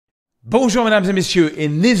Bonjour mesdames et messieurs,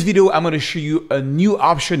 in this video I'm going to show you a new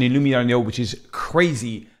option in LUMINAR NEO which is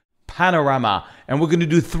crazy, panorama, and we're going to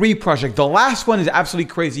do 3 projects. The last one is absolutely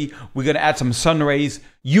crazy. We're going to add some sun rays.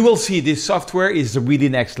 You will see this software is really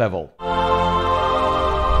next level.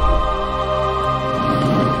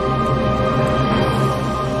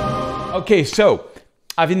 Okay, so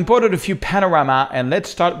I've imported a few panorama and let's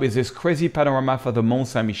start with this crazy panorama for the Mont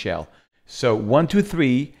Saint-Michel. So 1, 2,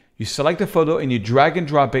 3. You select the photo and you drag and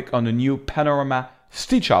drop it on the new panorama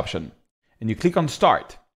stitch option. And you click on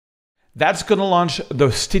start. That's going to launch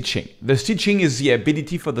the stitching. The stitching is the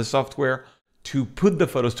ability for the software to put the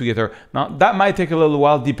photos together. Now that might take a little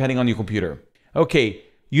while depending on your computer. Okay,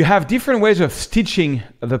 you have different ways of stitching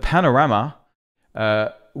the panorama,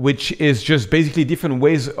 which is just basically different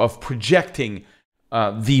ways of projecting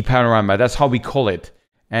the panorama. That's how we call it.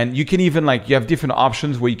 And you can even you have different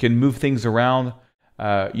options where you can move things around.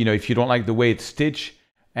 If you don't like the way it's stitched,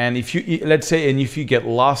 and if you, let's say, and if you get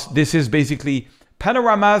lost, this is basically,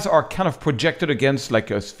 panoramas are kind of projected against like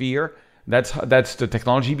a sphere. That's the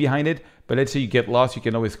technology behind it. But let's say you get lost, you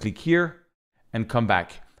can always click here and come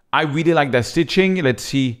back. I really like that stitching. Let's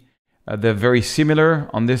see, they're very similar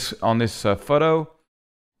on this photo.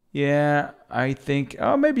 Yeah, I think,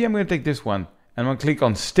 oh, maybe I'm going to take this one. And I'm going to click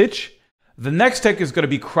on stitch. The next step is going to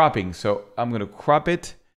be cropping. So I'm going to crop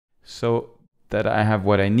it so that I have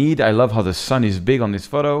what I need. I love how the sun is big on this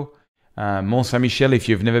photo. Mont Saint-Michel, if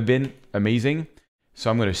you've never been, amazing. So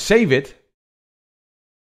I'm going to save it.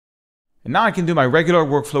 And now I can do my regular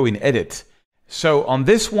workflow in edit. So on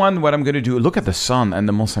this one, what I'm going to do, look at the sun and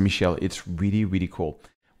the Mont Saint-Michel. It's really, really cool.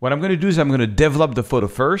 What I'm going to do is I'm going to develop the photo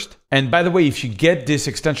first. And by the way, if you get this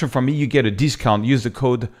extension from me, you get a discount. Use the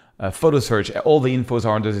code PHOTOSEARCH. All the infos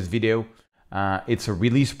are under this video. It's a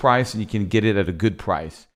release price and you can get it at a good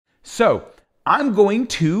price. So I'm going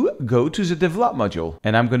to go to the develop module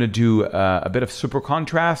and I'm going to do a bit of super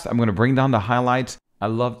contrast. I'm going to bring down the highlights. I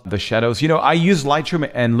love the shadows. You know, I use Lightroom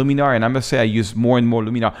and Luminar, and I must say I use more and more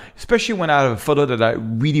Luminar, especially when I have a photo that I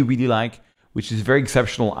really, really like, which is very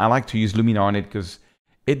exceptional. I like to use Luminar on it because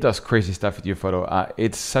it does crazy stuff with your photo.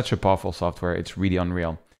 It's such a powerful software. It's really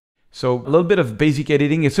unreal. So a little bit of basic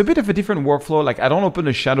editing. It's a bit of a different workflow. Like I don't open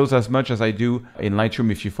the shadows as much as I do in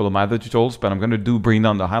Lightroom if you follow my other tutorials, but I'm going to bring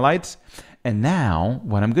down the highlights. And now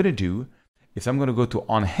what I'm going to do is I'm going to go to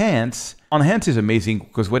Enhance. Enhance is amazing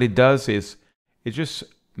because what it does is it just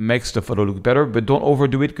makes the photo look better, but don't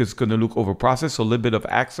overdo it because it's going to look over-processed. So a little bit of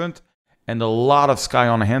accent and a lot of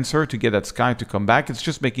sky enhancer to get that sky to come back. It's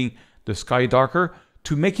just making the sky darker.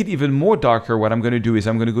 To make it even more darker, what I'm going to do is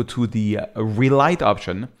I'm going to go to the relight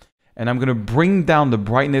option and I'm going to bring down the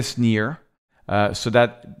brightness near so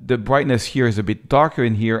that the brightness here is a bit darker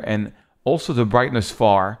in here and also the brightness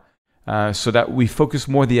far. So that we focus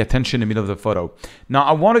more the attention in the middle of the photo. Now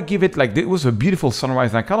I want to give it it was a beautiful sunrise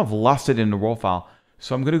and I kind of lost it in the raw file.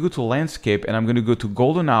 So I'm going to go to landscape and I'm going to go to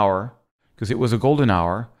golden hour because it was a golden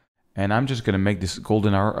hour. And I'm just going to make this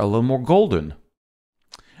golden hour a little more golden.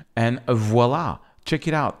 And voila, check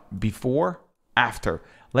it out. Before, after.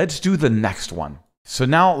 Let's do the next one. So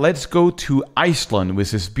now let's go to Iceland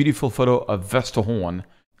with this beautiful photo of Vesterhorn.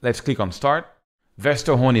 Let's click on start.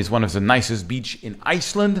 Vesterhorn is one of the nicest beaches in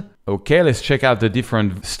Iceland. Okay, let's check out the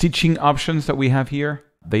different stitching options that we have here.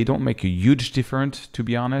 They don't make a huge difference, to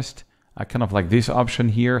be honest. I kind of like this option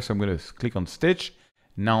here, so I'm going to click on stitch.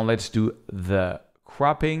 Now let's do the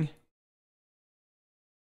cropping.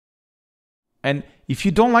 And if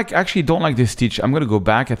you don't like this stitch, I'm going to go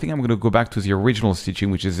back. I think I'm going to go back to the original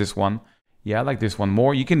stitching, which is this one. Yeah, I like this one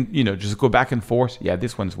more. You can, just go back and forth. Yeah,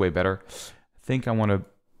 this one's way better. I think I want to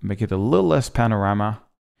make it a little less panorama.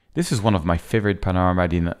 This is one of my favorite panorama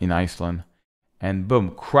in Iceland. And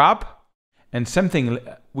boom, crop. And same thing,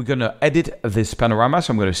 we're going to edit this panorama.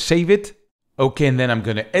 So I'm going to save it. Okay, and then I'm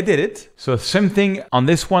going to edit it. So same thing on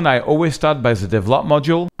this one. I always start by the develop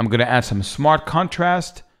module. I'm going to add some smart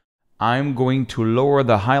contrast. I'm going to lower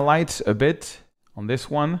the highlights a bit on this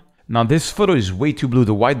one. Now this photo is way too blue.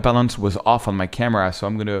 The white balance was off on my camera. So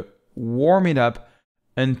I'm going to warm it up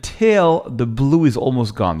until the blue is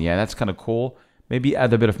almost gone. Yeah, that's kind of cool. Maybe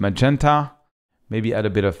add a bit of magenta. Maybe add a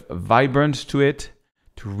bit of vibrance to it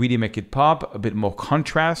to really make it pop. A bit more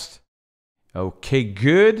contrast. Okay,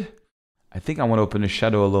 good. I think I want to open the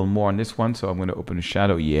shadow a little more on this one. So I'm going to open the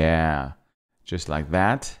shadow. Yeah, just like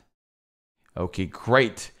that. Okay,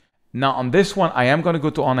 great. Now on this one, I am going to go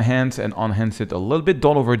to Enhance and enhance it a little bit.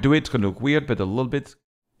 Don't overdo it. It's going to look weird, but a little bit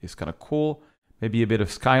is kind of cool. Maybe a bit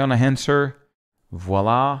of sky enhancer.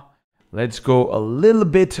 Voila. Let's go a little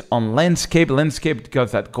bit on landscape. Landscape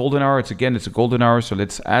got that golden hour. It's a golden hour. So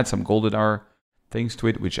let's add some golden hour things to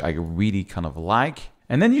it, which I really kind of like.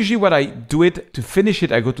 And then usually what I do it to finish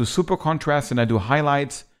it, I go to super contrast and I do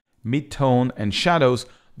highlights, mid-tone, and shadows.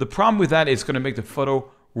 The problem with that is going to make the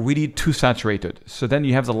photo really too saturated. So then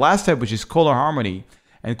you have the last step, which is color harmony.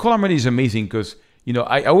 And color harmony is amazing because, you know,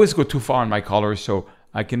 I always go too far in my colors. So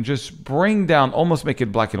I can just bring down, almost make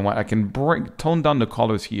it black and white. I can tone down the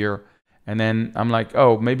colors here. And then I'm like,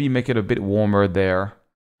 oh, maybe make it a bit warmer there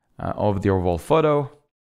of the overall photo.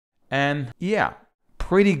 And yeah,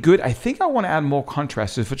 pretty good. I think I want to add more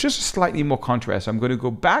contrast. So for just slightly more contrast, I'm going to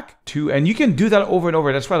go back to, and you can do that over and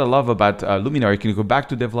over. That's what I love about Luminar. You can go back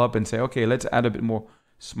to develop and say, okay, let's add a bit more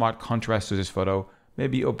smart contrast to this photo.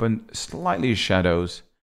 Maybe open slightly shadows.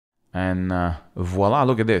 And voila,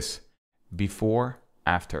 look at this. Before,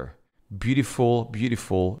 after. Beautiful,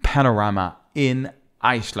 beautiful panorama in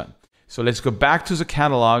Iceland. So let's go back to the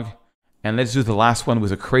catalog. And let's do the last one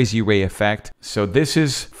with a crazy ray effect. So this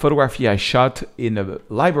is photography I shot in a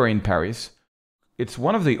library in Paris. It's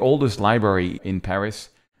one of the oldest libraries in Paris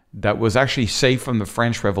that was actually saved from the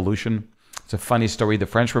French Revolution. It's a funny story. The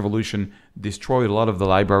French Revolution destroyed a lot of the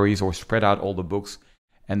libraries or spread out all the books.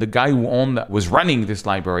 And the guy who was running this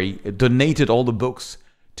library donated all the books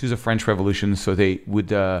to the French Revolution so they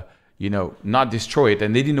would, not destroy it.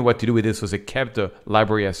 And they didn't know what to do with it, so they kept the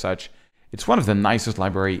library as such. It's one of the nicest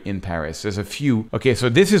libraries in Paris. There's a few. Okay, so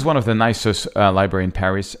this is one of the nicest library in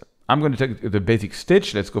Paris. I'm going to take the basic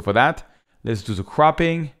stitch. Let's go for that. Let's do the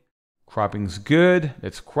cropping. Cropping's good.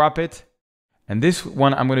 Let's crop it. And this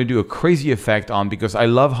one I'm going to do a crazy effect on because I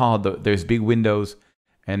love how there's big windows.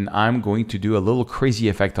 And I'm going to do a little crazy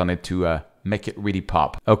effect on it to make it really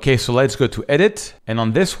pop. Okay, so let's go to edit. And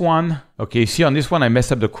on this one, okay, see on this one I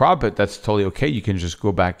messed up the crop, but that's totally okay. You can just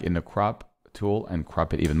go back in the crop tool and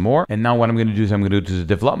crop it even more. And now what I'm going to do is I'm going to do the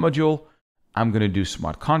develop module. I'm going to do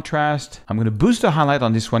smart contrast. I'm going to boost the highlight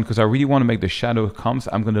on this one because I really want to make the shadow comes.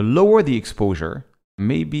 I'm going to lower the exposure.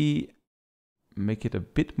 Maybe make it a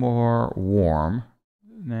bit more warm.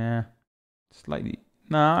 Nah, slightly.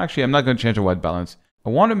 No, actually, I'm not going to change the white balance. I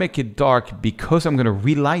want to make it dark because I'm going to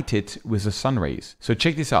relight it with the sun rays. So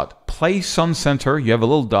check this out. Place sun center. You have a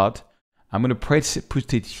little dot. I'm going to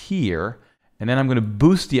put it here. And then I'm going to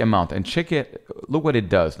boost the amount and check it. Look what it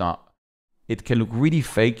does. Now, it can look really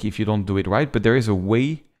fake if you don't do it right, but there is a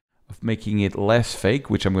way of making it less fake,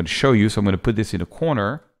 which I'm going to show you. So I'm going to put this in a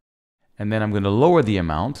corner and then I'm going to lower the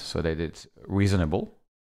amount so that it's reasonable.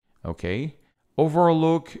 Okay. Overall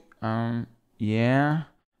look, yeah.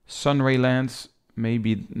 Sun ray length,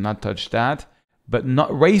 maybe not touch that, but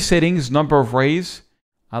not ray settings, number of rays.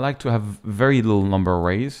 I like to have very little number of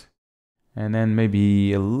rays. And then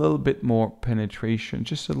maybe a little bit more penetration,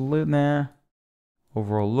 just a little, nah.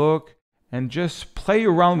 Overall look, and just play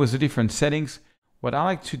around with the different settings. What I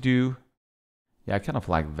like to do, yeah, I kind of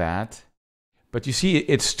like that. But you see,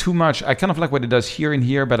 it's too much. I kind of like what it does here and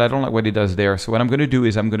here, but I don't like what it does there. So what I'm going to do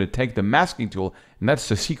is I'm going to take the masking tool, and that's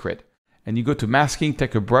the secret. And you go to masking,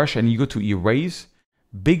 take a brush, and you go to erase,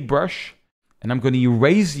 big brush, and I'm going to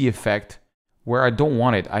erase the effect where I don't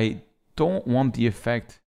want it. I don't want the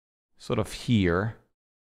effect sort of here,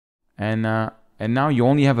 and now you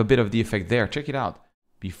only have a bit of the effect there. Check it out.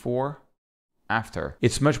 Before, after.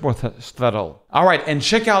 It's much more subtle. All right, and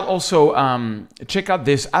check out also check out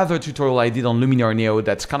this other tutorial I did on Luminar Neo.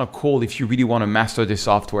 That's kind of cool if you really want to master this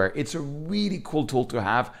software. It's a really cool tool to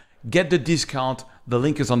have. Get the discount. The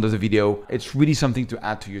link is under the video. It's really something to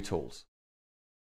add to your tools.